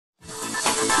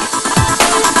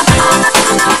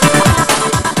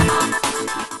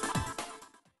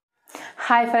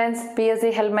Hi friends, PSC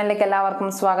Helpmanലേക്ക് എല്ലാവർക്കും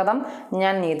സ്വാഗതം.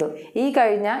 ഞാൻ നീതു. ഈ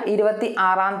കഴിഞ്ഞ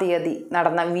 26-ാം തീയതി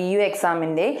നടന്ന VU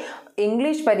എക്സാമിന്റെ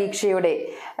ഇംഗ്ലീഷ് പരീക്ഷയുടെ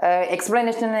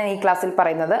എക്സ്പ്ലനേഷൻ ഈ ക്ലാസ്സിൽ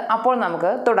പറയുന്നത്. അപ്പോൾ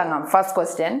നമുക്ക് തുടങ്ങാം. First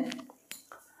question.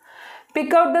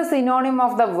 Pick out the synonym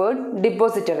of the word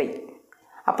depository.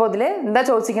 അപ്പോൾ ഇതിൽ എന്താ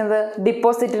ചോദിച്ചിരിക്കുന്നത്?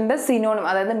 ഡിപ്പോസിറ്റിന്റെ സിനോണിം,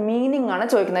 അതായത് മീനിങ് ആണ്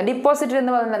ചോദിക്കുന്നത്. ഡിപ്പോസിറ്ററി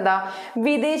എന്ന് പറയുന്നത് എന്താ?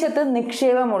 വിദേശത്ത്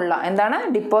നിക്ഷേപമുള്ള. എന്താണ്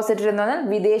ഡിപ്പോസിറ്ററി എന്ന് പറഞ്ഞാൽ?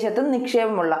 വിദേശത്ത്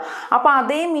നിക്ഷേപമുള്ള. അപ്പോൾ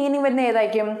അതേ മീനിങ് വരുന്ന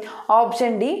ഏതായിരിക്കും?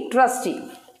 Option D, trustee.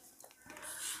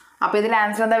 അപ്പോൾ ഇതിൽ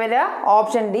ആൻസർ എന്താ വരിക?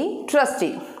 Option D,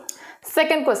 trustee.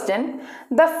 Second question.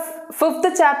 The fifth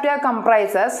chapter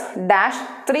comprises dash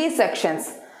 3 sections.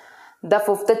 The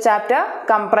fifth chapter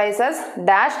comprises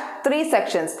dash 3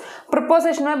 sections.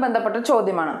 പ്രിപ്പോസിഷനുമായി ബന്ധപ്പെട്ട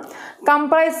ചോദ്യമാണ്.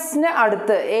 കംപ്രൈസിന്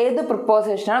അടുത്ത് ഏത്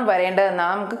പ്രിപ്പോസിഷനാണ്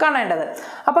വരേണ്ടതെന്നാണ് നമുക്ക് കാണേണ്ടത്.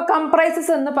 അപ്പോൾ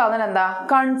കംപ്രൈസസ് എന്ന് പറഞ്ഞാൽ എന്താ?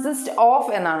 കൺസിസ്റ്റ് ഓഫ്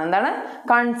എന്നാണ്. എന്താണ്?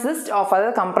 Consist of.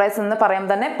 അതായത് കംപ്രൈസ് എന്ന്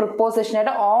പറയുമ്പോൾ തന്നെ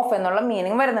പ്രിപ്പോസിഷനായിട്ട് ഓഫ് എന്നുള്ള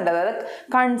മീനിങ് വരുന്നുണ്ട്. അതായത്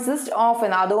കൺസിസ്റ്റ് ഓഫ്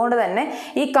എന്ന്. അതുകൊണ്ട് തന്നെ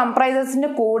ഈ കംപ്രൈസസിന്റെ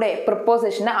കൂടെ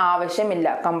പ്രിപ്പോസിഷന് ആവശ്യമില്ല.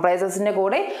 കംപ്രൈസസിന്റെ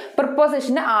കൂടെ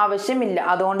പ്രിപ്പോസിഷന് ആവശ്യമില്ല.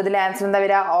 അതുകൊണ്ട് ഇതിൽ ആൻസർ എന്താ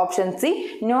വരിക? Option C,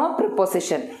 no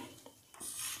preposition.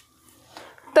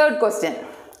 Third question.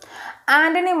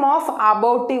 Antonym of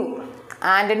abortive.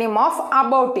 Antonym of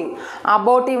abortive.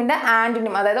 അബോർട്ടീവിൻ്റെ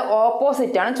antonym, അതായത്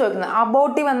ഓപ്പോസിറ്റ് ആണ് ചോദിക്കുന്നത്.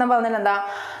 അബോർട്ടീവ് എന്ന് പറഞ്ഞാൽ എന്താ?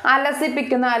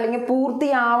 അലസിപ്പിക്കുന്ന അല്ലെങ്കിൽ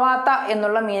പൂർത്തിയാവാത്ത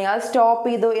എന്നുള്ള മീനിങ്, അത് സ്റ്റോപ്പ്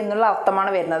ചെയ്തു എന്നുള്ള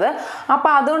അർത്ഥമാണ് വരുന്നത്.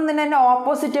 അപ്പോൾ അതുകൊണ്ട് തന്നെ എൻ്റെ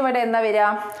ഓപ്പോസിറ്റ് വരെ എന്താ വരിക?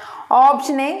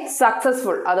 ഓപ്ഷൻ എ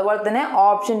സക്സസ്ഫുൾ, അതുപോലെ തന്നെ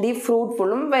ഓപ്ഷൻ ഡി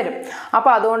ഫ്രൂട്ട്ഫുള്ളും വരും.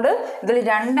 അപ്പോൾ അതുകൊണ്ട് ഇതിൽ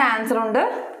രണ്ട് ആൻസർ ഉണ്ട്.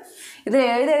 ഇത്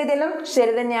എഴുതിയാലും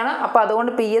ശരി തന്നെയാണ്. അപ്പോൾ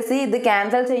അതുകൊണ്ട് PSC ഇത്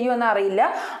ക്യാൻസൽ ചെയ്യുമെന്ന് അറിയില്ല.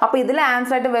 അപ്പോൾ ഇതിൽ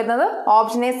ആൻസർ ആയിട്ട് വരുന്നത്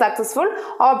option A successful,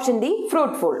 option D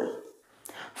fruitful.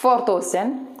 Fourth question.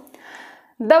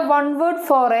 The one word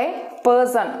for a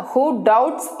person who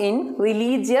doubts in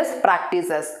religious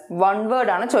practices. One word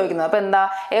ആണ് ചോദിക്കുന്നത്. അപ്പോൾ എന്താ?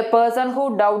 A person who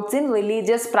doubts in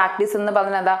religious practice എന്ന്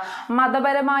പറഞ്ഞാൽ എന്താ?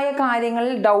 മതപരമായ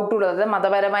കാര്യങ്ങളിൽ ഡൗട്ട് ഉള്ളത്,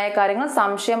 മതപരമായ കാര്യങ്ങൾ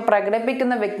സംശയം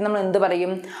പ്രകടിപ്പിക്കുന്ന വ്യക്തി നമ്മൾ എന്ത്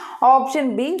പറയും? Option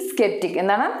B, sceptic.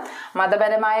 എന്താണ്?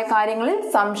 മതപരമായ കാര്യങ്ങളിൽ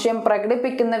സംശയം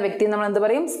പ്രകടിപ്പിക്കുന്ന വ്യക്തി നമ്മൾ എന്ത്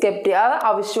പറയും? സ്കെപ്റ്റിക്. അത്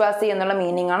അവിശ്വാസി എന്നുള്ള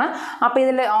മീനിങ് ആണ്. അപ്പോൾ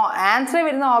ഇതിൽ ആൻസർ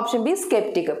വരുന്ന ഓപ്ഷൻ ബി,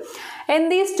 സ്കെപ്റ്റിക്.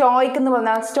 എന്ത് ഈ സ്റ്റോയിക് എന്ന്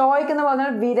പറഞ്ഞാൽ? സ്റ്റോയിക് എന്ന് പറഞ്ഞാൽ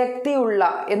വിരക്തിയുള്ള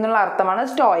എന്നുള്ള അർത്ഥമാണ്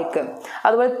സ്റ്റോയിക്.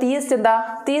 അതുപോലെ തീസ്റ്റ് എന്താ?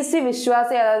 തീസ്റ്റ്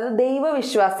വിശ്വാസി, അതായത്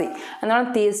ദൈവവിശ്വാസി എന്നാണ്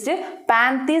തീസ്റ്റ്.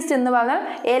 പാൻതീസ്റ്റ് എന്ന് പറഞ്ഞാൽ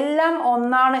എല്ലാം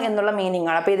ഒന്നാണ് എന്നുള്ള മീനിങ്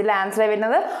ആണ്. അപ്പോൾ ഇതിൽ ആൻസർ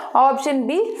വരുന്നത് option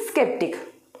B, sceptic.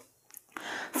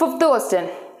 Fifth question.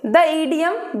 The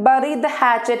idiom bury the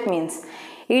hatchet means.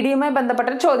 ഇഡിയുമായി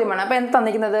ബന്ധപ്പെട്ട ചോദ്യമാണ്. അപ്പോൾ എന്ത്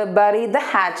തന്നിരിക്കുന്നത്? Bury the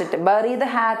Hachette. Bury the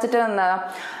Hachette എന്നാ?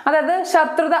 അതായത്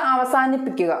ശത്രുത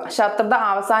അവസാനിപ്പിക്കുക. ശത്രുത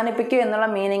അവസാനിപ്പിക്കുക എന്നുള്ള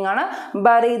മീനിങ് ആണ്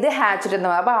ബറി ദ ഹാച്ചറ്റ് എന്ന്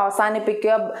പറയുന്നത്. അപ്പോൾ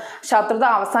അവസാനിപ്പിക്കുക, ശത്രുത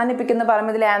അവസാനിപ്പിക്കുക എന്ന്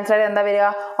പറയുമ്പോൾ ഇതിൽ ആൻസർ എന്താ വരിക?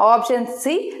 Option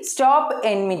C, stop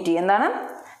enmity. എന്താണ്?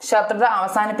 ശത്രുത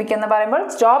അവസാനിപ്പിക്കുക എന്ന് പറയുമ്പോൾ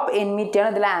സ്റ്റോപ്പ് എൻമിറ്റി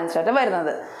ആണ് ഇതിൽ ആൻസർ ആയിട്ട്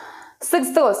വരുന്നത്.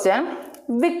 Sixth question.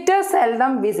 Victor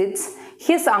seldom visits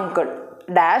his uncle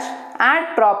dash add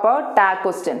proper tag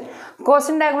question.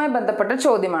 Question ടാഗുമായി ബന്ധപ്പെട്ട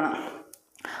ചോദ്യമാണ്.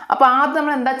 അപ്പോൾ ആദ്യം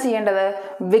നമ്മൾ എന്താ ചെയ്യേണ്ടത്?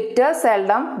 Victor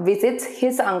seldom visits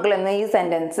his uncle എന്ന ഈ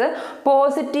സെൻറ്റൻസ്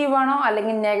പോസിറ്റീവ് ആണോ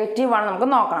അല്ലെങ്കിൽ നെഗറ്റീവ് ആണോ നമുക്ക്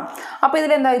നോക്കണം. അപ്പോൾ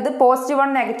ഇതിലെന്താ? ഇത് പോസിറ്റീവ്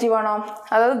ആണോ നെഗറ്റീവ് ആണോ?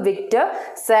 അതായത് Victor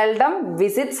seldom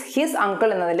visits his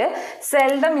uncle എന്നതിൽ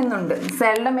സെൽഡം എന്നുണ്ട്.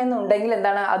 സെൽഡം എന്നുണ്ടെങ്കിൽ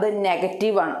എന്താണ്? അത്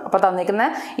നെഗറ്റീവ് ആണ്. അപ്പോൾ തന്നിരിക്കുന്ന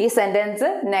ഈ സെൻറ്റൻസ്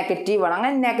നെഗറ്റീവ് ആണ്.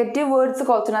 അങ്ങനെ നെഗറ്റീവ് വേർഡ്സ്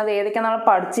കുറച്ചുകൂടെ അത് ഏതൊക്കെയാണ് നമ്മൾ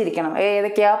പഠിച്ചിരിക്കണം.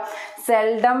 ഏതൊക്കെയാ?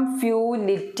 Seldom, few,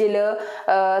 little,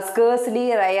 scarcely,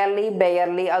 rarely,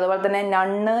 barely, അതുപോലെ തന്നെ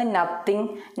നണ്ണ്, നത്തിങ്,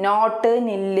 നോട്ട്,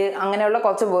 നില്ല്, അങ്ങനെയുള്ള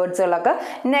കുറച്ച് വേർഡ്സുകളൊക്കെ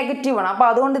നെഗറ്റീവ് ആണ്. അപ്പോൾ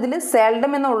അതുകൊണ്ട് ഇതിൽ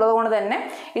സെൽഡം എന്നുള്ളത് കൊണ്ട് തന്നെ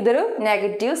ഇതൊരു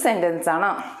നെഗറ്റീവ് സെൻറ്റൻസ്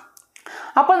ആണ്.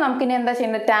 അപ്പോൾ നമുക്കിനി എന്താ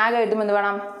ചെയ്യേണ്ടത്? ടാഗ് എഴുതുമ്പോൾ എന്ത്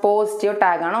വേണം? പോസിറ്റീവ്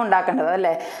ടാഗാണ് ഉണ്ടാക്കേണ്ടത്,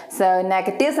 അല്ലേ?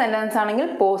 നെഗറ്റീവ് സെൻറ്റൻസ് ആണെങ്കിൽ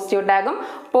പോസിറ്റീവ് ടാഗും,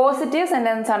 പോസിറ്റീവ്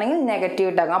സെൻറ്റൻസ് ആണെങ്കിൽ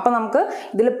നെഗറ്റീവ് ടാഗും. അപ്പോൾ നമുക്ക്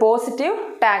ഇതിൽ പോസിറ്റീവ്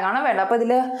ടാഗാണ് വേണ്ടത്. അപ്പോൾ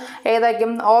ഇതിൽ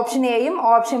ഏതായിരിക്കും? ഓപ്ഷൻ എയും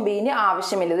ഓപ്ഷൻ ബിയും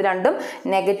ആവശ്യമില്ല. ഇത് രണ്ടും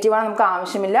നെഗറ്റീവാണ്, നമുക്ക്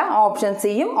ആവശ്യമില്ല. ഓപ്ഷൻ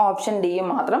സിയും ഓപ്ഷൻ ഡിയും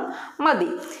മാത്രം മതി.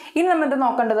 ഇനി നമ്മൾ ഇത്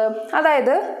നോക്കേണ്ടത്,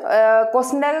 അതായത്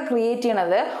ക്വസ്റ്റ്യൻ ടാഗ് ക്രിയേറ്റ്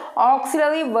ചെയ്യണത്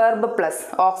ഓക്സിലറി വെർബ്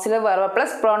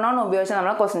പ്ലസ് പ്രൊനൗൺ ഉപയോഗിച്ച്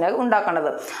നമ്മൾ ക്വസ്റ്റ്യൻ ടാഗ്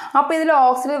ഉണ്ടാക്കേണ്ടത്. അപ്പോൾ ഇതിൽ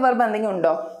ഓക്സിലറി വെർബ് എന്തെങ്കിലും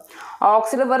ഉണ്ടോ?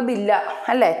 ഓക്സിലറി വെർബ് ഇല്ല,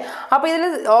 അല്ലേ? അപ്പോൾ ഇതിൽ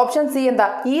ഓപ്ഷൻ സി എന്താ?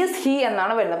 ഈസ്, ഹി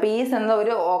എന്നാണ് വരുന്നത്. അപ്പോൾ ഈസ് എന്ന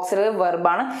ഒരു ഓക്സിലറി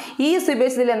വെർബാണ്. ഈസ്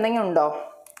ഉപയോഗിച്ച് ഇതിൽ എന്തെങ്കിലും ഉണ്ടോ?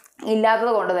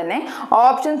 ഇല്ലാത്തത് കൊണ്ട് തന്നെ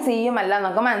ഓപ്ഷൻ സിയും അല്ല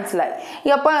നമുക്ക് മനസ്സിലായി.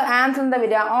 അപ്പോൾ ആൻസർ എന്താ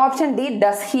വരിക? ഓപ്ഷൻ ഡി,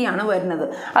 ഡസ് ഹി ആണ് വരുന്നത്.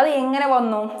 അത് എങ്ങനെ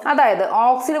വന്നു? അതായത്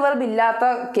ഓക്സിലറി വെർബ് ഇല്ലാത്ത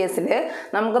കേസിൽ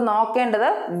നമുക്ക് നോക്കേണ്ടത്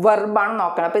വെർബാണ്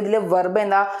നോക്കേണ്ടത്. അപ്പോൾ ഇതിൽ വെർബ്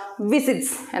എന്താ?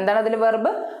 വിസിറ്റ്സ്. എന്താണ് ഇതിൽ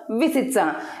വെർബ്? വിസിറ്റ്സ്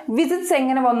ആണ്. വിസിറ്റ്സ്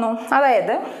എങ്ങനെ വന്നു?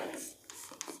 അതായത്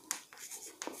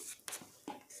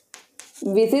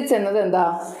വിസിറ്റ്സ് എന്നത് എന്താ?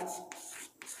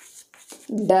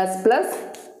 Does plus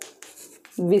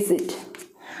visit.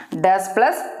 Does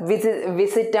plus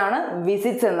visit ആണ്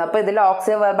വിസിറ്റ്സ് എന്ന്. അപ്പോൾ ഇതിൽ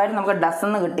ഓക്സിലറി വെർബായിട്ട് നമുക്ക് ഡസ്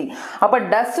എന്ന് കിട്ടി. അപ്പോൾ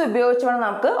ഡസ് ഉപയോഗിച്ച് വേണം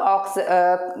നമുക്ക്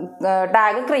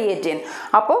ടാഗ് ക്രിയേറ്റ് ചെയ്യാൻ.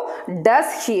 അപ്പോൾ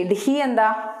ഡസ് ഹി, ഹി എന്താ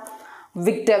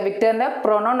വിക്ടർ, വിക്ടറിൻ്റെ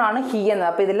പ്രൊനൗൺ ആണ് ഹി എന്നത്.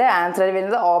 അപ്പോൾ ഇതിൽ ആൻസർ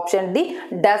വരുന്നത് option D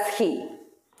does he.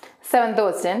 7th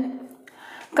question.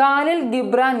 Khalil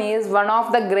Gibran is one of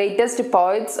the greatest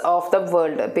poets of the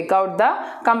world. Pick out the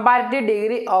comparative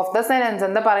degree of the sentence.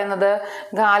 എന്താ പറയുന്നത്?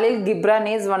 Khalil Gibran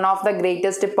is one of the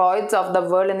greatest poets of the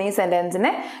world എന്നീ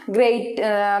സെൻറ്റൻസിനെ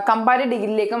comparative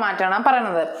ഡിഗ്രിയിലേക്ക് മാറ്റാനാണ്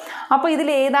പറയുന്നത്. അപ്പോൾ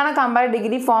ഇതിൽ ഏതാണ് comparative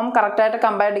degree form? കറക്റ്റായിട്ട്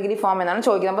comparative degree form എന്നാണ്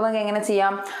ചോദിക്കുന്നത്. അപ്പോൾ നമുക്ക് എങ്ങനെ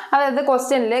ചെയ്യാം? അതായത്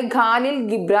ക്വസ്റ്റ്യനിൽ ഖാലിൽ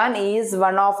ഗിബ്രാൻ is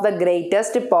one of the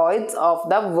greatest poets of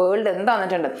the world എന്ന്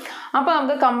തന്നിട്ടുണ്ട്. അപ്പോൾ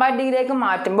നമുക്ക് കമ്പാരിറ്റീവ് ഡിഗ്രിയിലേക്ക്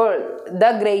മാറ്റുമ്പോൾ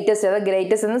ദ ഗ്രേറ്റസ്റ്റ്, അത്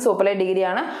ഗ്രേറ്റസ്റ്റ് എന്ന് സൂപ്പർലൈറ്റ്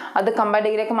ഡിഗ്രിയാണ്. അത്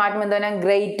കമ്പാരിറ്റീവ് ഡിഗ്രിയിലേക്ക് മാറ്റുമ്പോൾ എന്താ പറയുക?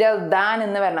 ഗ്രേറ്റർ ദാൻ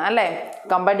എന്ന് വരണം അല്ലേ?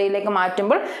 കമ്പാരിറ്റീവ് ഡിഗ്രിയിലേക്ക്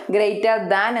മാറ്റുമ്പോൾ ഗ്രേറ്റർ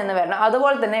ദാൻ എന്ന് വരണം.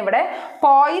 അതുപോലെ തന്നെ ഇവിടെ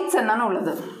പോയിറ്റ്സ് എന്നാണ്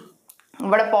ഉള്ളത്.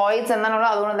 ഇവിടെ പോയിറ്റ്സ്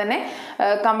എന്നാണുള്ളത്. അതുകൊണ്ട് തന്നെ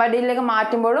കമ്പാരിറ്റീവ് ഡിഗ്രിയിലേക്ക്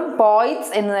മാറ്റുമ്പോഴും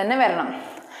പോയിറ്റ്സ് എന്ന് തന്നെ വരണം.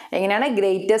 എങ്ങനെയാണ്?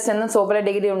 ഗ്രേറ്റസ്റ്റ് എന്ന് സൂപ്പർലൈറ്റ്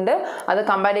ഡിഗ്രി ഉണ്ട്, അത്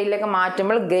കമ്പാരിറ്റീവ് ഡിഗ്രിയിലേക്ക്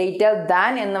മാറ്റുമ്പോൾ ഗ്രേറ്റർ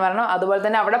ദാൻ എന്ന് വരണം. അതുപോലെ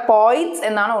തന്നെ അവിടെ പോയിറ്റ്സ്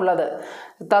എന്നാണ് ഉള്ളത്.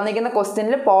 തന്നിരിക്കുന്ന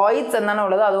ക്വസ്റ്റ്യനിൽ പോയിറ്റ്സ് എന്നാണ്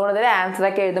ഉള്ളത്. അതുകൊണ്ട് തന്നെ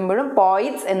ആൻസറൊക്കെ എഴുതുമ്പോഴും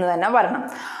പോയിറ്റ്സ് എന്ന് തന്നെ വരണം.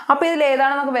 അപ്പോൾ ഇതിൽ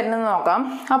ഏതാണ് നമുക്ക് വരുന്നത് നോക്കാം.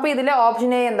 അപ്പോൾ ഇതിൽ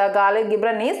ഓപ്ഷൻ എ എന്താ? ഖാലിൽ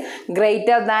ഗിബ്രാൻ ഈസ്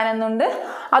ഗ്രേറ്റർ ദാൻ എന്നുണ്ട്,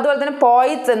 അതുപോലെ തന്നെ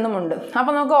പോയിറ്റ്സ് എന്നുമുണ്ട്.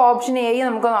 അപ്പോൾ നമുക്ക് ഓപ്ഷൻ എ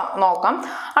നമുക്ക് നോക്കാം.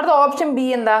 അടുത്ത ഓപ്ഷൻ ബി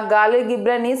എന്താ? ഖാലിൽ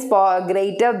ഗിബ്രാൻ ഈസ്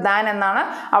ഗ്രേറ്റർ ദാൻ എന്നാണ്,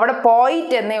 അവിടെ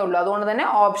പോയിറ്റ് എന്നേ ഉള്ളൂ. അതുകൊണ്ട് തന്നെ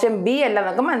ഓപ്ഷൻ ബി അല്ല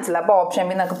നമുക്ക് മനസ്സിലാവും. അപ്പോൾ ഓപ്ഷൻ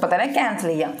ബി നമുക്ക് ഇപ്പോൾ തന്നെ ക്യാൻസൽ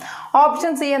ചെയ്യാം.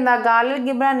 ഓപ്ഷൻ സി എന്താ? ഖാലിൽ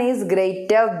ഗിബ്രാൻ is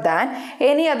greater than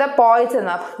any other poets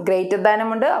എന്നാ. ഗ്രേറ്റർ ദാനും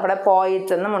ഉണ്ട്, അവിടെ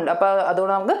പോയിറ്റ്സ് എന്നും ഉണ്ട്. അപ്പോൾ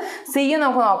അതുകൊണ്ട് നമുക്ക് സിയും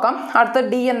നമുക്ക് നോക്കാം. അടുത്ത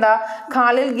ഡി എന്താ?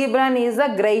 ഖാലിൽ ഗിബ്രാൻ ഈസ് ദ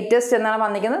ഗ്രേറ്റസ്റ്റ് എന്നാണ്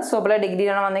വന്നിരിക്കുന്നത്, സൂപ്പർലൈറ്റ്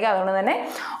ഡിഗ്രിയാണ് വന്നിരിക്കുന്നത്. അതുകൊണ്ട് തന്നെ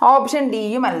ഓപ്ഷൻ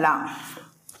ഡിയും അല്ല.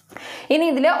 ഇനി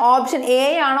ഇതിൽ ഓപ്ഷൻ എ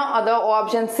ആണോ അതോ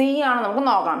ഓപ്ഷൻ സി ആണോ നമുക്ക്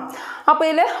നോക്കാം. അപ്പോൾ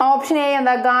ഇതിൽ ഓപ്ഷൻ എ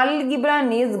എന്താ? ഖാലിൽ ഗിബ്രാൻ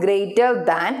is greater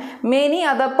than many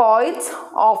other poets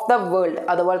of the world.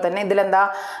 അതുപോലെ തന്നെ ഇതിലെന്താ?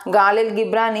 ഖാലിൽ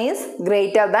ഗിബ്രാൻ is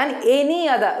greater than any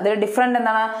other. ഇതിൽ ഡിഫറൻറ്റ്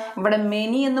എന്താണ്? ഇവിടെ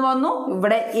മെനി എന്ന് വന്നു,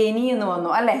 ഇവിടെ എനി എന്ന്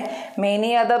വന്നു അല്ലേ?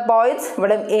 മെനി അതർ പോയിറ്റ്സ്,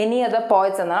 ഇവിടെ എനി അതർ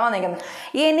പോയിറ്റ്സ് എന്നാണ് വന്നിരിക്കുന്നത്.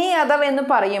 എനി അതർ എന്ന്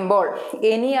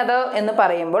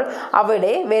പറയുമ്പോൾ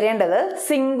അവിടെ വരേണ്ടത്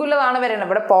സിംഗുലർ ആണ് വരേണ്ടത്.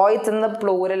 ഇവിടെ പോയിറ്റ്സ് എന്ന്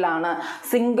പ്ലൂറൽ ആണ്,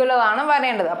 സിംഗുലർ ആണ്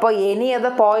വരേണ്ടത്. അപ്പോൾ എനി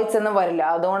അതർ പോയിറ്റ്സ് എന്ന് വരില്ല.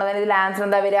 അതുകൊണ്ട് തന്നെ ഇതിൽ ആൻസർ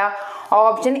എന്താ വരിക?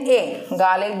 Option A,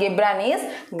 ഖാലിൽ ഗിബ്രാൻ is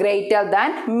greater than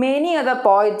many other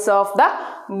poets of the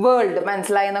world.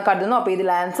 മനസ്സിലായി എന്ന് കരുതുന്നു. അപ്പോൾ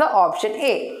ഇതിൽ answer option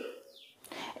A.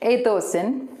 8th question.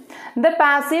 The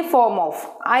passive form of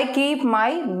I keep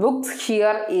my books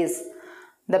here is.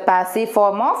 The passive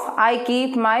form of I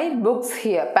keep my books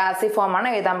here. Passive form ആണ്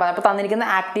എഴുതാൻ പറഞ്ഞത്. അപ്പോൾ തന്നിരിക്കുന്ന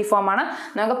ആക്റ്റീവ് ഫോം ആണ്,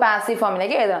 നമുക്ക് പാസീവ്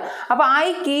ഫോമിലേക്ക് എഴുതണം. അപ്പോൾ I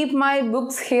keep my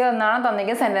books here എന്നാണ്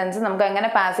തന്നിരിക്കുന്ന സെൻറ്റൻസ്. നമുക്ക് എങ്ങനെ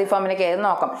പാസീവ് ഫോമിലേക്ക് എഴുതി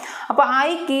നോക്കാം. അപ്പോൾ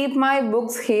I keep my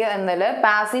books here എന്നതിൽ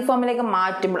പാസീവ് ഫോമിലേക്ക്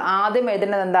മാറ്റുമ്പോൾ ആദ്യം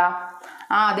എഴുതേണ്ടത് എന്താ?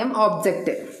 ആദ്യം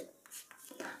ഒബ്ജക്റ്റ്.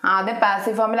 ആദ്യം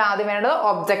പാസീവ് ഫോമിൽ ആദ്യം വേണ്ടത്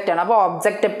ഒബ്ജക്റ്റ് ആണ്. അപ്പോൾ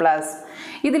ഒബ്ജക്റ്റ് പ്ലസ്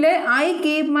ഇതിൽ I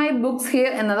keep my books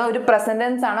here എന്നത് ഒരു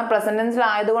പ്രസൻറ്റൻസ് ആണ്. പ്രസൻറ്റൻസിൽ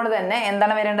ആയതുകൊണ്ട് തന്നെ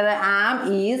എന്താണ് വരേണ്ടത്? Am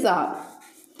is R.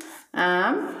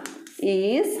 Am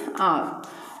is R.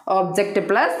 Object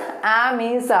plus am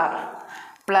is R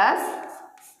plus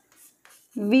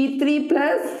V3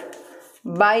 plus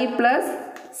by plus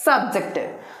subject.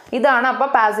 ഇതാണ് അപ്പോൾ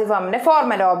passive ഫോമിൻ്റെ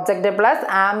format. Object plus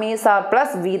am is R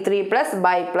plus V3 plus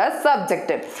by plus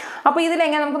subject. അപ്പോൾ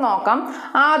ഇതിലെങ്ങനെ നമുക്ക് നോക്കാം.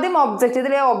 ആദ്യം ഒബ്ജക്റ്റ്.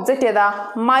 ഇതിലെ object ഏതാ?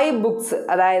 My books.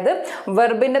 അതായത്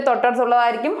വെർബിൻ്റെ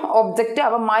തൊട്ടടുത്തുള്ളതായിരിക്കും object.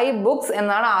 അപ്പോൾ മൈ ബുക്സ്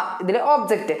എന്നാണ് ഇതിലെ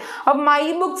ഒബ്ജക്റ്റ്. അപ്പോൾ മൈ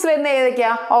ബുക്സ് വരുന്ന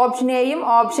ഏതൊക്കെയാ? ഓപ്ഷൻ എയും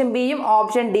ഓപ്ഷൻ ബിയും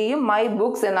ഓപ്ഷൻ ഡിയും മൈ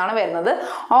ബുക്സ് എന്നാണ് വരുന്നത്.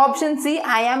 Option C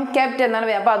I am kept എന്നാണ്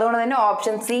വരുന്നത്. അപ്പോൾ അതുകൊണ്ട് തന്നെ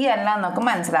ഓപ്ഷൻ സി അല്ല നമുക്ക്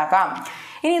മനസ്സിലാക്കാം.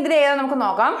 ഇനി ഇതിൽ ഏതാ നമുക്ക്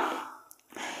നോക്കാം.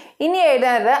 ഇനി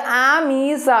എഴുതാനത് ആം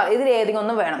ഈസ് ആർ. ഇതിൽ ഏതെങ്കിലും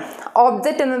ഒന്ന് വേണം.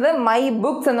 ഒബ്ജക്റ്റ് എന്നത് മൈ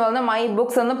ബുക്സ് എന്ന് പറഞ്ഞാൽ മൈ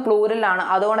ബുക്സ് എന്ന് പ്ലൂറലാണ്.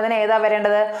 അതുകൊണ്ട് തന്നെ ഏതാ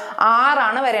വരേണ്ടത്?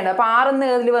 ആറാണ് വരേണ്ടത്. അപ്പോൾ ആറ്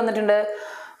എന്ന് ഏതിൽ വന്നിട്ടുണ്ട്?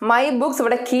 My books.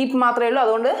 ഇവിടെ കീപ്പ് മാത്രമേ ഉള്ളൂ.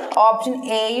 അതുകൊണ്ട് ഓപ്ഷൻ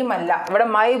എയും അല്ല. ഇവിടെ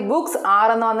മൈ ബുക്സ് ആർ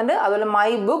എന്ന് വന്നിട്ടുണ്ട്. അതുപോലെ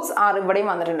മൈ ബുക്സ് ആർ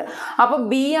ഇവിടെയും വന്നിട്ടുണ്ട്. അപ്പോൾ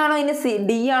ബി ആണോ ഇനി സി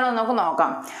ഡി ആണോ നമുക്ക്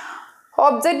നോക്കാം.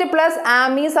 Object plus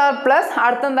am is R plus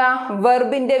അടുത്തെന്താ?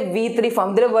 വെർബിൻ്റെ V3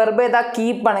 form. ഇതിൽ വെർബ് ഏതാ?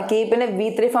 കീപ്പാണ്. കീപ്പിൻ്റെ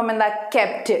V3 ഫോം എന്താ?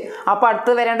 കെപ്റ്റ്. അപ്പോൾ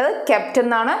അടുത്ത് വരേണ്ടത് കെപ്റ്റ്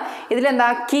എന്നാണ്. ഇതിലെന്താ?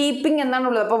 കീപ്പിംഗ് എന്നാണ്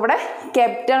ഉള്ളത്. അപ്പോൾ ഇവിടെ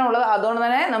കെപ്റ്റ് ആണുള്ളത്. അതുകൊണ്ട്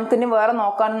തന്നെ നമുക്കിനി വേറെ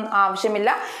നോക്കാൻ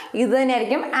ആവശ്യമില്ല. ഇത്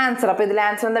തന്നെയായിരിക്കും ആൻസർ. അപ്പോൾ ഇതിൽ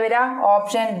ആൻസർ എന്താ വരിക?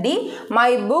 Option D, my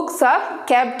books are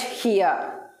kept here.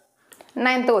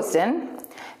 9th question.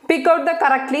 Pick out the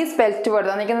correctly spelled word.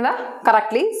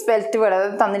 Correctly spelled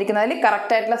word.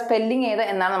 Correct spelling is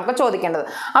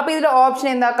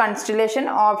option A constellation,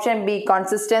 option B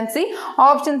consistency,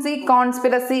 option C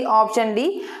conspiracy, option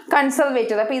D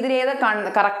conservative.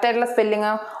 Correct spelling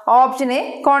option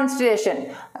A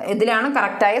constellation. This is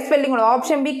correct spelling.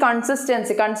 Option B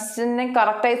consistency. Consistency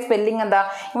correct spelling is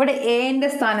A in the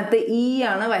stanth E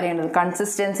ആണ് വരേണ്ടത്.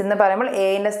 Consistency എന്ന് പറയുമ്പോൾ A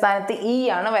in the stanth E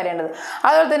ആണ് വരേണ്ടത്.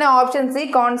 അതുപോലെ തന്നെ option C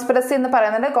conspiracy എന്ന്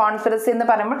പറയുന്നത് conspiracy എന്ന്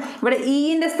പറയുമ്പോൾ ഇവിടെ E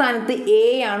in the സ്ഥാനത്ത് A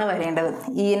ആണ് വരേണ്ടത്.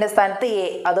 E in the സ്ഥാനത്ത് A.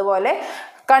 അതുപോലെ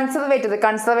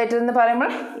conservative എന്ന് പറയുമ്പോൾ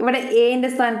ഇവിടെ A in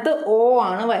the സ്ഥാനത്ത് O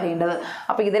ആണ് വരേണ്ടത്.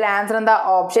 അപ്പോൾ ഇതിലെ ആൻസർ എന്താ?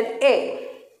 Option A.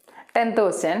 10th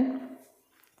question.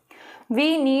 We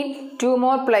need 2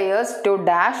 more players to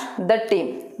dash the team.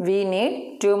 We need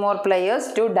 2 more players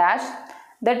to dash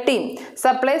the team.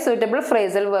 Supply suitable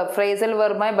phrasal verb. Phrasal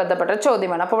verb മായി ബന്ധപ്പെട്ട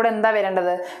ചോദ്യമാണ്. അപ്പോൾ ഇവിടെ എന്താ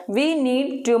വരേണ്ടത്? We need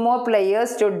 2 more players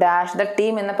to dash the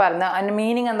team എന്ന് പറഞ്ഞ അതിന്റെ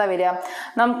മീനിങ് എന്താ വരിക?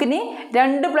 നമുക്കിനി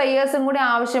 2 പ്ലേയേഴ്സും കൂടി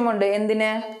ആവശ്യമുണ്ട്. എന്തിന്?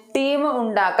 ടീം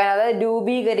ഉണ്ടാക്കാൻ, അതായത്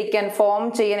രൂപീകരിക്കാൻ, ഫോം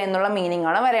ചെയ്യാൻ എന്നുള്ള മീനിങ്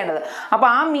ആണ് വരേണ്ടത്. അപ്പോൾ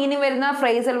ആ മീനിങ് വരുന്ന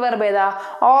ഫ്രേസൽ വെർബ് ഏതാ?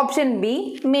 Option B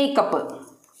makeup.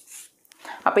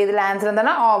 അപ്പോൾ ഇതിൽ ആൻസർ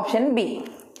എന്താണ്? Option B.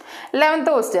 11th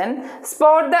question.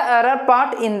 Spot the error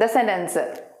part in the sentence.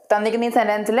 തന്നിരിക്കുന്ന ഈ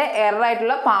സെന്റൻസിലെ എറർ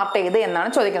ആയിട്ടുള്ള പാർട്ട് ഏത് എന്നാണ്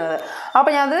ചോദിക്കുന്നത്.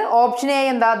 അപ്പോൾ ഞാൻ ഓപ്ഷൻ എ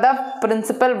എന്താ? The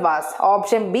principal was.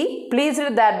 Option B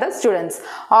pleased that the students.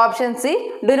 Option C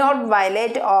do not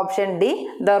violate. Option D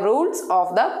the rules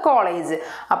of the college.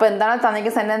 അപ്പോൾ എന്താണ്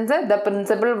തന്നിരിക്കുന്ന sentence? The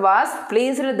principal was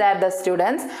pleased that the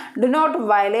students do not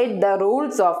violate the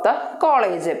rules of the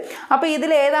college. അപ്പോൾ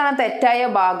ഇതിൽ ഏതാണ് തെറ്റായ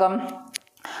ഭാഗം?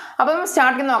 അപ്പോൾ നമ്മൾ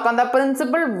സ്റ്റാർട്ട് ചെയ്ത് നോക്കാം. The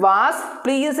principal was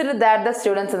pleased that the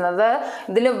students എന്നത്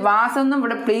ഇതിൽ വാസ് എന്നും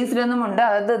ഇവിടെ പ്ലീസ്ഡ് എന്നും ഉണ്ട്.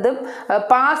 അതായത് ഇത്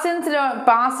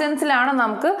പാസ്റ്റ് ടെൻസിലാണ്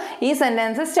നമുക്ക് ഈ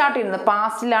സെന്റൻസ് സ്റ്റാർട്ട് ചെയ്യുന്നത്.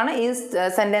 പാസ്റ്റിലാണ് ഈ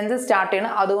സെന്റൻസ് സ്റ്റാർട്ട്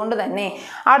ചെയ്യുന്നത്. അതുകൊണ്ട് തന്നെ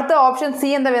അടുത്ത ഓപ്ഷൻ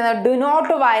സി എന്താ പറയുന്നത്? ഡു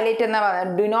നോട്ട് വയലേറ്റ് എന്നാ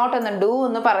പറയുന്നത്. ഡു നോട്ട് എന്ന് ഡു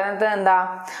എന്ന് പറയുന്നത് എന്താ?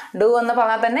 ഡു എന്ന്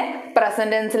പറഞ്ഞാൽ തന്നെ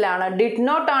പ്രസന്റ് ടെൻസിലാണ്. ഡിഡ്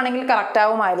നോട്ട് ആണെങ്കിൽ കറക്റ്റ്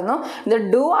ആവുമായിരുന്നു. ഇത്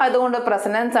ഡു ആയതുകൊണ്ട്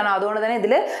പ്രസന്റ് ടെൻസ് ആണ്. അതുകൊണ്ട് തന്നെ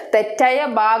ഇതിൽ തെറ്റായ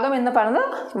ഭാഗം എന്ന് പറയുന്നത്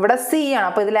ഇവിടെ സി ആണ്.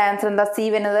 അപ്പോൾ ഇതിൽ ആൻസർ എന്താ? സി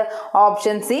വരുന്നത്.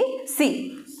 Option C. C.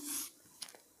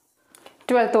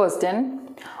 12th question.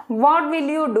 What will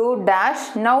you do dash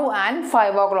now and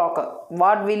 5 o'clock?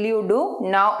 What will you do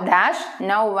now dash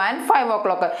now and 5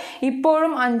 o'clock?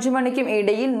 ഇപ്പോഴും 5 മണിക്കും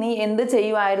ഇടയിൽ നീ എന്ത്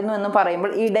ചെയ്യുമായിരുന്നു എന്ന്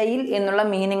പറയുമ്പോൾ ഇടയിൽ എന്നുള്ള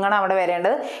മീനിങ് ആണ് അവിടെ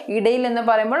വരേണ്ടത്. ഇടയിൽ എന്ന്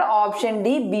പറയുമ്പോൾ ഓപ്ഷൻ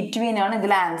ഡി ബിറ്റ്വീൻ ആണ്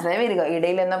ഇതിൽ ആൻസർ വരിക.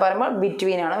 ഇടയിൽ എന്ന് പറയുമ്പോൾ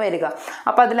ബിറ്റ്വീൻ ആണ് വരിക.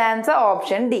 അപ്പോൾ അതിൽ answer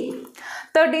option D.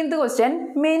 13th question.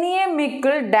 Many a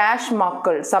mickle dash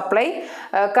muckle. Supply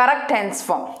correct tense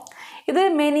form. ഇത്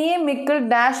മെനിയെ മിക്കിൾ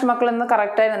ഡാഷ് മക്കൾ എന്ന്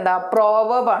കറക്റ്റ് ആയിട്ട് എന്താ?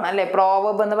 പ്രോവർബ് ആണ് അല്ലേ?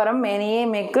 പ്രോവർബ് എന്ന് പറയുമ്പോൾ മെനിയെ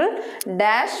മിക്കിൾ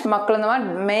ഡാഷ് മക്കൾ എന്ന്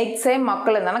പറഞ്ഞാൽ മേക്സ് എ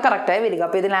മക്കൾ എന്നാണ് കറക്റ്റായി വരിക.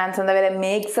 അപ്പോൾ ഇതിൽ ആൻസർ എന്താ വരിക?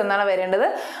 മേക്സ് എന്നാണ് വരേണ്ടത്.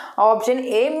 Option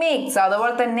A makes.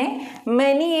 അതുപോലെ തന്നെ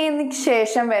മെനിയേന്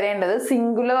ശേഷം വരേണ്ടത്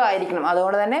സിംഗുലർ ആയിരിക്കണം.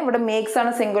 അതുകൊണ്ട് തന്നെ ഇവിടെ മേക്സ്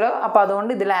ആണ് സിംഗുലർ. അപ്പോൾ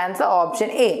അതുകൊണ്ട് ഇതിൽ answer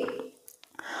option A.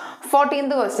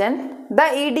 14th question. The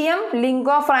idiom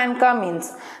lingua franca means.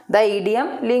 The idiom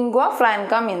lingua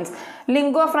franca means.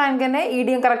 Lingua franca ന്റെ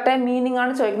idiom കറക്റ്റായ മീനിങ്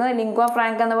ആണ് ചോദിക്കുന്നത്. lingua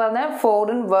franca എന്ന് പറഞ്ഞാൽ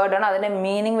ഫോറിൻ വേർഡ് ആണ്. അതിന്റെ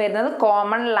മീനിങ് വരുന്നത്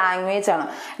കോമൺ ലാംഗ്വേജ് ആണ്.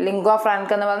 lingua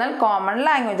franca എന്ന് പറഞ്ഞാൽ കോമൺ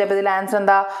ലാംഗ്വേജ്. അപ്പോൾ ഇതിൽ ആൻസർ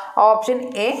എന്താ? Option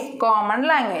A common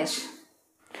language.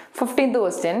 15th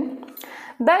question.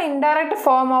 The indirect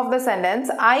form of the sentence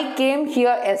I came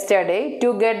here yesterday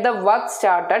to get the work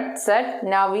started said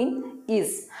Naveen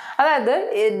is. അതായത്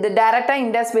direct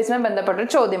ഇൻഡസ്പേസുമായി ബന്ധപ്പെട്ട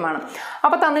ചോദ്യമാണ്.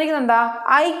 അപ്പോൾ തന്നിരിക്കുന്നത് എന്താ?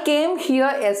 I came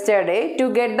here yesterday to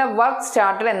get the work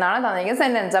started എന്നാണ് തന്നിരിക്കുന്ന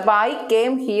sentence. അപ്പോൾ I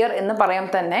came here എന്ന് പറയാൻ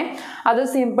തന്നെ അത്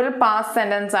സിമ്പിൾ പാസ്റ്റ്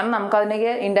സെന്റൻസ് ആണ്. നമുക്ക്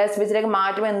അതിലേക്ക് ഇൻഡസ്പേസിലേക്ക്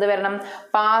മാറ്റുമ്പോൾ എന്ത് വരണം?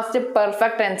 പാസ്റ്റ്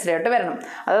പെർഫെക്റ്റ് ടെൻസിലോട്ട് വരണം.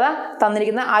 അതായത്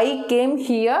തന്നിരിക്കുന്ന I came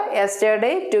here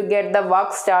yesterday to get the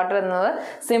work started എന്നത്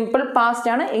സിമ്പിൾ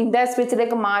പാസ്റ്റ് ആണ്.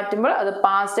 ഇൻഡസ്പേസിലേക്ക് മാറ്റുമ്പോൾ അത്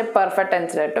പാസ്റ്റ് പെർഫെക്റ്റ്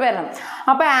ടെൻസിലോട്ട് വരണം.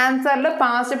 അപ്പോൾ ആൻസറിൽ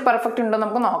പാസ്റ്റ് പെർഫെക്റ്റ് ഉണ്ടോ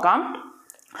നമുക്ക് നോക്കാം.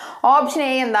 ഓപ്ഷൻ എ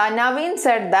എന്താ? Naveen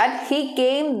said that he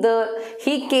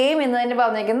came എന്ന് തന്നെ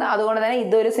പറഞ്ഞിരിക്കുന്നത്. അതുകൊണ്ട് തന്നെ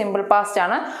ഇതൊരു സിമ്പിൾ പാസ്റ്റ്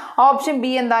ആണ്. ഓപ്ഷൻ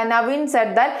ബി എന്താ? Naveen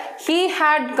said that he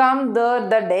had come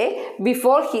the day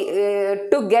before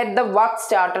to get the work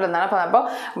started എന്നാണ് പറഞ്ഞത്. അപ്പോൾ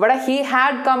ഇവിടെ ഹി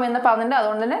ഹാഡ് കം എന്ന് പറഞ്ഞിട്ടുണ്ട്.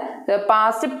 അതുകൊണ്ട് തന്നെ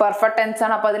പാസ്റ്റ് പെർഫെക്റ്റ് ടെൻസ്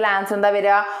ആണ്. അപ്പോൾ അതിൽ ആൻസർ എന്താ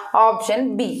വരിക? Option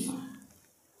B.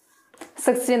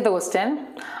 16th question.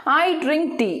 I drink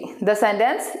tea. The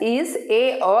sentence is a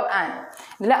or an.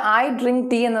 ഇതിൽ ഐ ഡ്രിങ്ക്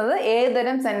ടീ എന്നത്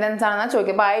ഏതുതരം സെൻറ്റൻസ് ആണെന്നാണ്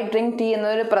ചോദിക്കുക. അപ്പോൾ ഐ ഡ്രിങ്ക് ടീ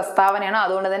എന്നൊരു പ്രസ്താവനയാണ്.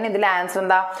 അതുകൊണ്ട് തന്നെ ഇതിൽ ആൻസർ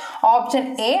എന്താ? Option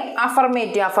A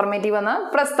affirmative. അഫർമേറ്റീവ് എന്ന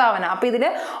പ്രസ്താവന. അപ്പോൾ ഇതിൽ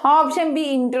ഓപ്ഷൻ ബി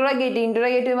ഇൻറ്ററോഗേറ്റീവ്.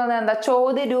 ഇൻറ്ററോഗേറ്റീവ് പറഞ്ഞാൽ എന്താ?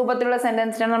 ചോദ്യ രൂപത്തിലുള്ള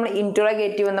സെൻറ്റൻസിനാണ് നമ്മൾ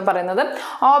ഇൻറ്ററോഗേറ്റീവ് എന്ന് പറയുന്നത്.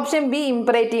 Option B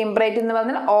imperative. ഇംപറേറ്റീവ് എന്ന്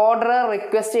പറഞ്ഞാൽ ഓർഡർ,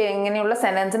 റിക്വസ്റ്റ് എങ്ങനെയുള്ള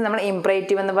സെൻറ്റൻസിന് നമ്മൾ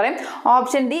ഇംപറേറ്റീവ് എന്ന് പറയും.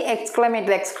 Option D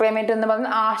exclamatory. എക്സ്ക്ലമേറ്ററി എന്ന്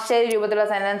പറഞ്ഞാൽ ആശ്ചര്യ രൂപത്തിലുള്ള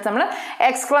സെൻറ്റൻസ് നമ്മൾ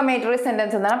എക്സ്ക്ലമേറ്ററി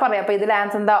സെൻറ്റൻസ് എന്നാണ് പറയുക. അപ്പോൾ ഇതിൽ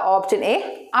ആൻസർ എന്താ? Option A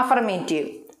affirmative.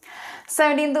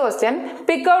 17th question,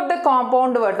 pick out the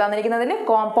compound word. തന്നിരിക്കുന്നതിൽ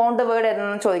compound word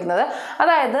എന്നാണ് ചോദിക്കുന്നത്.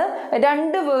 അതായത്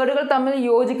രണ്ട് വേർഡുകൾ തമ്മിൽ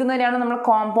യോജിക്കുന്നതിനാണ് നമ്മൾ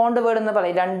കോമ്പൗണ്ട് വേർഡ് എന്ന്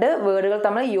പറയും. രണ്ട് വേർഡുകൾ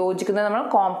തമ്മിൽ യോജിക്കുന്നത് നമ്മൾ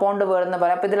കോമ്പൗണ്ട് വേർഡ് എന്ന്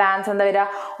പറയും. അപ്പോൾ ഇതിൽ ആൻസർ എന്താ വരിക?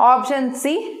 Option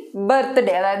C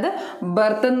birthday. അതായത്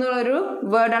ബർത്ത് എന്നുള്ളൊരു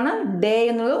വേർഡാണ്, ഡേ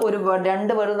എന്നുള്ളത് ഒരു വേർഡ്.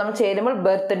 രണ്ട് വേർഡ് നമ്മൾ ചേരുമ്പോൾ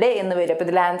ബർത്ത്ഡേ എന്ന് വരും. അപ്പോൾ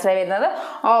ഇതിൽ ആൻസർ വരുന്നത്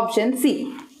ഓപ്ഷൻ സി.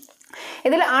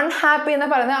 ഇതിൽ അൺഹാപ്പി എന്ന്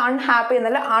പറയുന്നത് അൺഹാപ്പി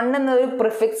എന്നല്ല, അൺ എന്നൊരു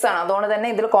പ്രിഫിക്സ് ആണ്. അതുകൊണ്ട് തന്നെ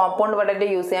ഇതിൽ കോമ്പൗണ്ട് വേർഡായിട്ട്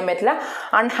യൂസ് ചെയ്യാൻ പറ്റില്ല.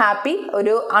 അൺഹാപ്പി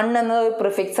ഒരു അൺ എന്നൊരു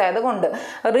പ്രിഫിക്സ് ആയതുകൊണ്ട്.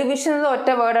 റിവിഷൻ എന്നത് ഒറ്റ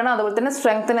വേർഡാണ്. അതുപോലെ തന്നെ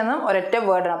സ്ട്രെങ്തൻ എന്നും ഒരൊറ്റ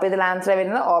വേർഡാണ്. അപ്പോൾ ഇതിൽ ആൻസർ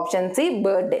വരുന്നത് option C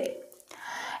birthday.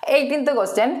 18th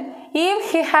question, if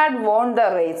he had won the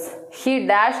race, he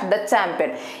dashed the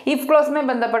champion. if ക്ലോസുമായി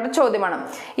ബന്ധപ്പെട്ട ചോദ്യമാണ്.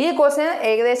 ഈ ക്വസ്റ്റ്യൻ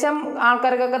ഏകദേശം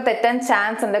ആൾക്കാർക്കൊക്കെ തെറ്റാൻ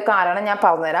ചാൻസ് ഉണ്ട്. കാരണം ഞാൻ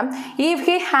പറഞ്ഞുതരാം. if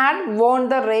he had won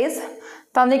the race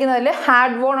തന്നിരിക്കുന്നതിൽ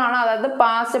had von ആണ്. അതായത്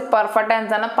പാസ്റ്റ് പെർഫെക്റ്റ്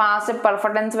ടെൻസ് ആണ്. പാസ്റ്റ്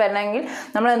പെർഫെക്റ്റ് ടെൻസ് വരണമെങ്കിൽ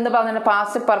നമ്മൾ എന്ത് പറഞ്ഞിട്ടുണ്ട്?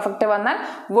 പാസ്റ്റ് പെർഫെക്റ്റ് വന്നാൽ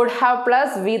would have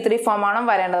plus V3 form ആണ്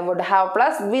വരേണ്ടത്. Would have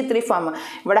plus V3 form.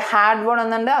 ഇവിടെ ഹാഡ് വോൺ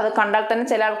എന്നുണ്ട്. അത് കണ്ടാൽ തന്നെ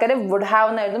ചില ആൾക്കാർ വുഡ് ഹാവ്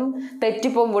എന്ന് എഴുതും,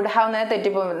 തെറ്റിപ്പോവും. വുഡ് ഹാവ് എന്ന്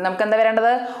തെറ്റിപ്പോവും. നമുക്ക് എന്താ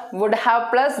വരേണ്ടത്? Would have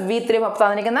plus V3 form.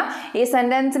 തന്നിരിക്കുന്ന ഈ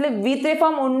സെന്റൻസിൽ V3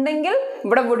 ഫോം ഉണ്ടെങ്കിൽ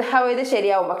ഇവിടെ വുഡ് ഹാവ് ചെയ്ത്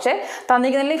ശരിയാവും. പക്ഷെ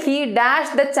തന്നിരിക്കുന്നതിൽ ഹി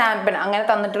ഡാഷ് ദ ചാമ്പ്യൻ അങ്ങനെ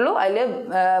തന്നിട്ടുള്ളൂ. അതിൽ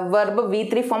വെർബ്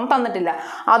V3 ഫോം തന്നിട്ടില്ല.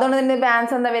 അതുകൊണ്ട് തന്നെ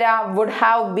ആൻസർ എന്താ വരിക? വുഡ്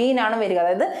ഹാവ് ബീൻ ആണ് വരിക.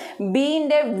 അതായത്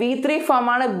ബീന്റെ V3 ഫോം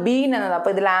ആണ് ബീൻ എന്നത്.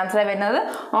 അപ്പോൾ ഇതിൽ ആൻസർ വരുന്നത്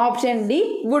option D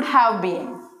would have been.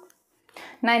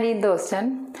 19th question,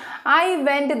 I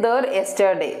went there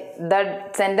yesterday. That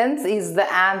sentence is the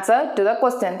answer to the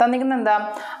question. തന്നിരിക്കുന്നത് എന്താ?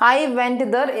 I went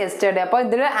there yesterday. അപ്പോൾ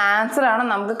ഇതിൽ ആൻസർ ആണ്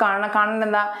നമുക്ക് കാണേണ്ടത്.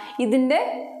 എന്താ? ഇതിന്റെ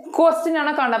ക്വസ്റ്റ്യൻ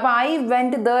ആണ് കാണുന്നത്. അപ്പോൾ ഐ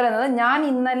വെന്റ് ദർ എന്നത് ഞാൻ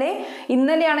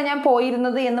ഇന്നലെയാണ് ഞാൻ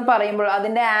പോയിരുന്നത് എന്ന് പറയുമ്പോൾ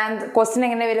അതിൻ്റെ ക്വസ്റ്റ്യൻ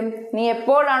എങ്ങനെ വരും? നീ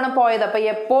എപ്പോഴാണ് പോയത്? അപ്പോൾ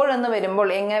എപ്പോഴെന്ന് വരുമ്പോൾ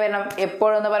എങ്ങനെ വരണം?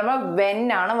 എപ്പോഴെന്ന് പറയുമ്പോൾ വെൻ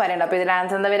ആണ് വരേണ്ടത്. അപ്പോൾ ഇതിൽ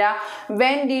ആൻസർ എന്താ വരിക?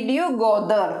 When did you go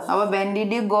there. അപ്പോൾ when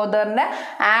did you go ദറിൻ്റെ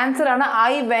answer ആണ്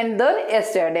ഐ വെന്റ് ദർ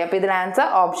യെസ്റ്റർഡേ. അപ്പോൾ ഇതിൽ answer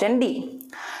option D.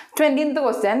 20th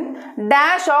question,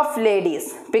 dash of ladies.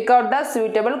 Pick out the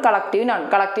suitable collective noun.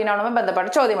 Collective നൗണുമായി ബന്ധപ്പെട്ട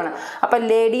ചോദ്യമാണ്. അപ്പോൾ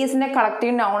ലേഡീസിന്റെ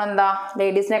കളക്റ്റീവ് നൗൺ എന്താ?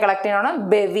 ലേഡീസിന്റെ collective noun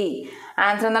bevy.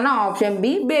 Answer എന്താണ്? Option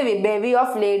B bevy. Bevy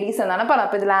of ladies എന്നാണ് പറയുന്നത്.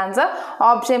 അപ്പോൾ ഇതിൽ ആൻസർ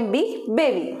ഓപ്ഷൻ ബി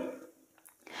ബെവി.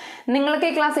 നിങ്ങൾക്ക്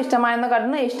ഈ ക്ലാസ് ഇഷ്ടമായെന്ന്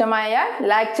കരുതുന്നു. ഇഷ്ടമായാൽ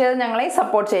ലൈക്ക് ചെയ്ത് ഞങ്ങളെ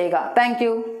സപ്പോർട്ട് ചെയ്യുക. താങ്ക്